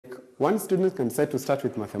one student can decide to start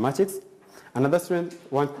with mathematics, another student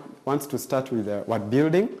wants to start with word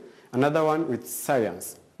building, another one with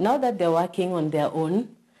science. Now that they're working on their own,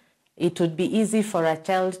 it would be easy for a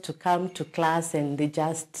child to come to class and they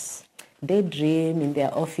just daydream in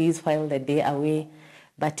their office while the day away.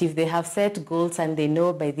 But if they have set goals and they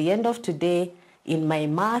know by the end of today, in my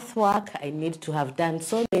math work, I need to have done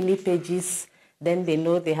so many pages, then they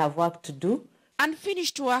know they have work to do.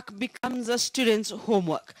 Unfinished work becomes a student's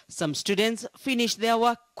homework. Some students finish their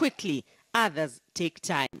work quickly, others take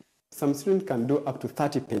time. Some students can do up to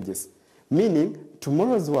 30 pages, meaning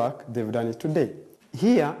tomorrow's work, they've done it today.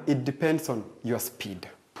 Here, it depends on your speed.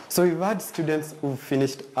 So we've had students who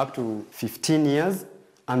finished up to 15 years,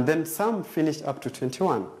 and then some finished up to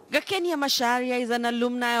 21. Gakenya Masharia is an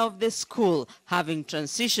alumni of this school, having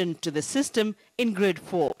transitioned to the system in grade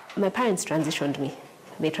 4. My parents transitioned me.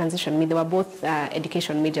 They transitioned me. They were both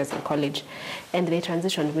education majors in college, and they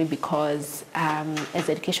transitioned me because as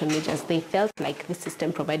education majors, they felt like this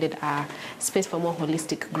system provided a space for more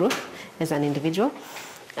holistic growth as an individual.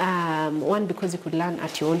 One, because you could learn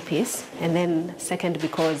at your own pace, and then second,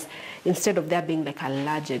 because instead of there being like a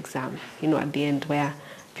large exam, at the end where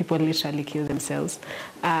people literally kill themselves,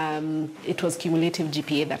 it was cumulative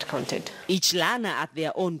GPA that counted. Each learner at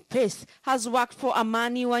their own pace has worked for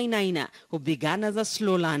Amani Wainaina, who began as a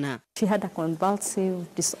slow learner. She had a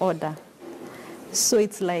convulsive disorder, so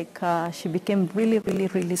it's like she became really, really,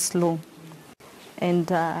 really slow. And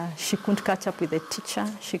she couldn't catch up with the teacher,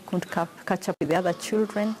 she couldn't catch up with the other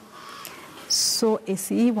children. So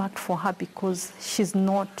ACE worked for her because she's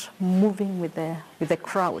not moving with the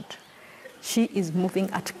crowd. She is moving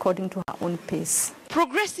according to her own pace.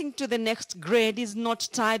 Progressing to the next grade is not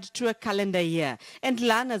tied to a calendar year, and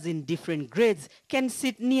learners in different grades can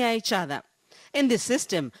sit near each other. In this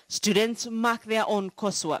system, students mark their own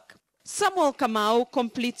coursework. Samuel Kamau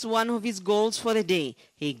completes one of his goals for the day.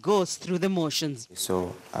 He goes through the motions.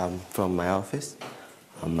 So from my office,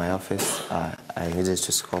 I needed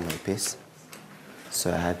to score my pace.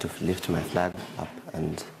 So I had to lift my flag up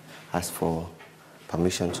and ask for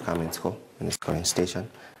permission to come and score in the scoring station.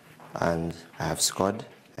 And I have scored,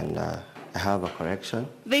 and I have a correction.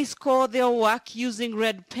 They score their work using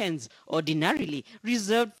red pens, ordinarily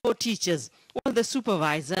reserved for teachers, while the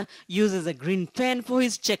supervisor uses a green pen for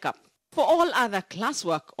his checkup. For all other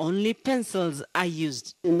classwork, only pencils are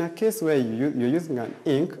used. In a case where you're using an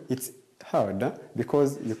ink, it's harder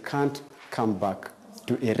because you can't come back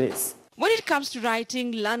to erase. When it comes to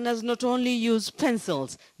writing, learners not only use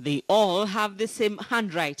pencils, they all have the same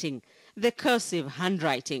handwriting, the cursive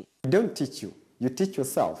handwriting. We don't teach you, you teach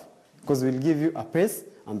yourself, because we'll give you a pace,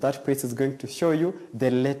 and that pace is going to show you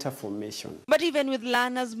the letter formation. But even with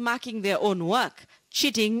learners marking their own work,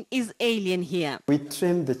 cheating is alien here. We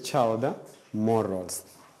train the child morals,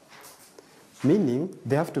 meaning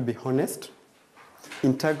they have to be honest.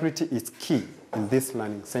 Integrity is key in this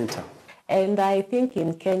learning center. And I think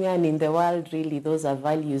in Kenya and in the world, really, those are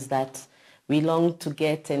values that we long to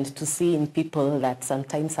get and to see in people that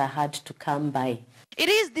sometimes are hard to come by. It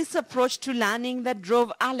is this approach to learning that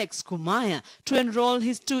drove Alex Kumaya to enroll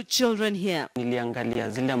his 2 children here. Niliangalia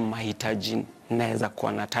zile mahitaji naweza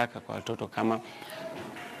kuwa nataka kwa watoto kama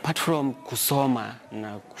apart from kusoma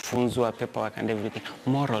na kufunzwa paperwork and everything,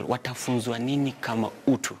 moral, watafunzwa nini kama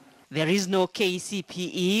utu? There is no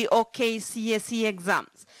KCPE or KCSE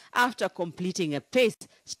exams. After completing a pace,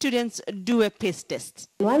 students do a pace test.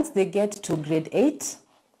 Once they get to grade 8,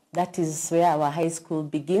 that is where our high school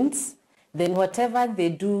begins, then whatever they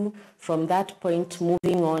do from that point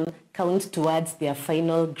moving on counts towards their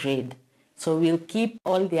final grade. So we'll keep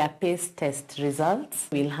all their pace test results.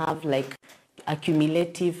 We'll have like a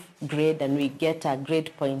cumulative grade and we get a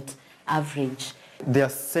grade point average. They are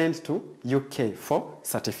sent to UK for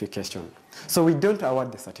certification. So we don't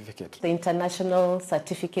award the certificate. The International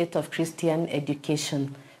Certificate of Christian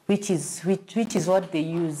Education, which is what they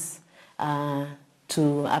use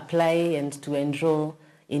to apply and to enroll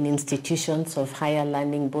in institutions of higher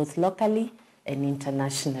learning, both locally and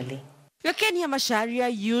internationally. Gakenya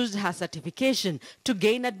Masharia used her certification to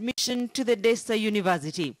gain admission to the Desta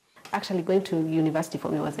University. Actually, going to university for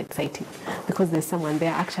me was exciting because there's someone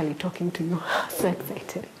there actually talking to you. So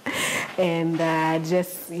excited. And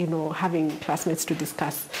just, having classmates to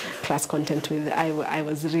discuss class content with, I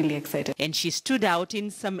was really excited. And she stood out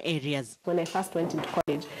in some areas. When I first went into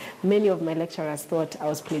college, many of my lecturers thought I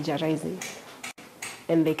was plagiarizing.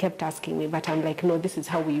 And they kept asking me, but I'm like, no, this is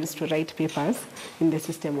how we used to write papers in the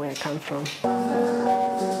system where I come from.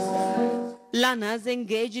 Learners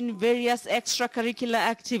engage in various extracurricular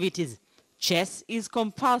activities. Chess is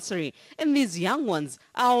compulsory, and these young ones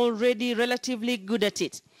are already relatively good at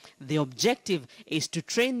it. The objective is to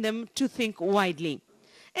train them to think widely.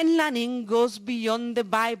 And learning goes beyond the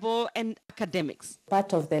Bible and academics.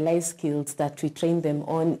 Part of the life skills that we train them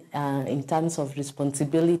on in terms of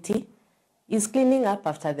responsibility is cleaning up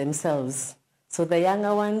after themselves. So the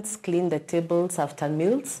younger ones clean the tables after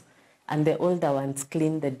meals, and the older ones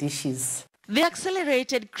clean the dishes. The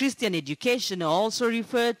accelerated Christian education, also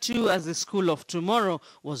referred to as the School of Tomorrow,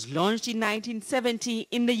 was launched in 1970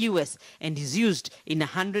 in the US and is used in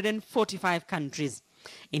 145 countries.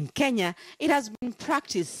 In Kenya, it has been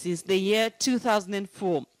practiced since the year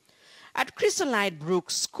 2004. At Chrysolite Brook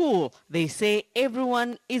School, they say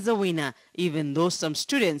everyone is a winner, even though some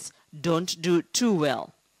students don't do too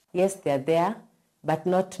well. Yes, they're there, but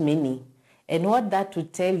not many. And what that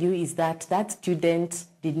would tell you is that that student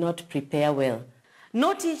did not prepare well.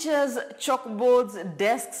 No teachers, chalkboards,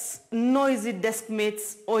 desks, noisy desk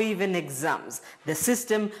mates, or even exams. The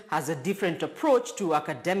system has a different approach to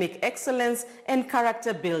academic excellence and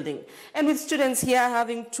character building. And with students here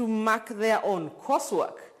having to mark their own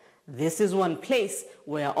coursework, this is one place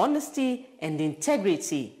where honesty and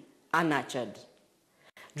integrity are nurtured.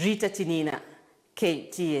 Rita Tinina,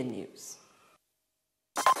 KTN News.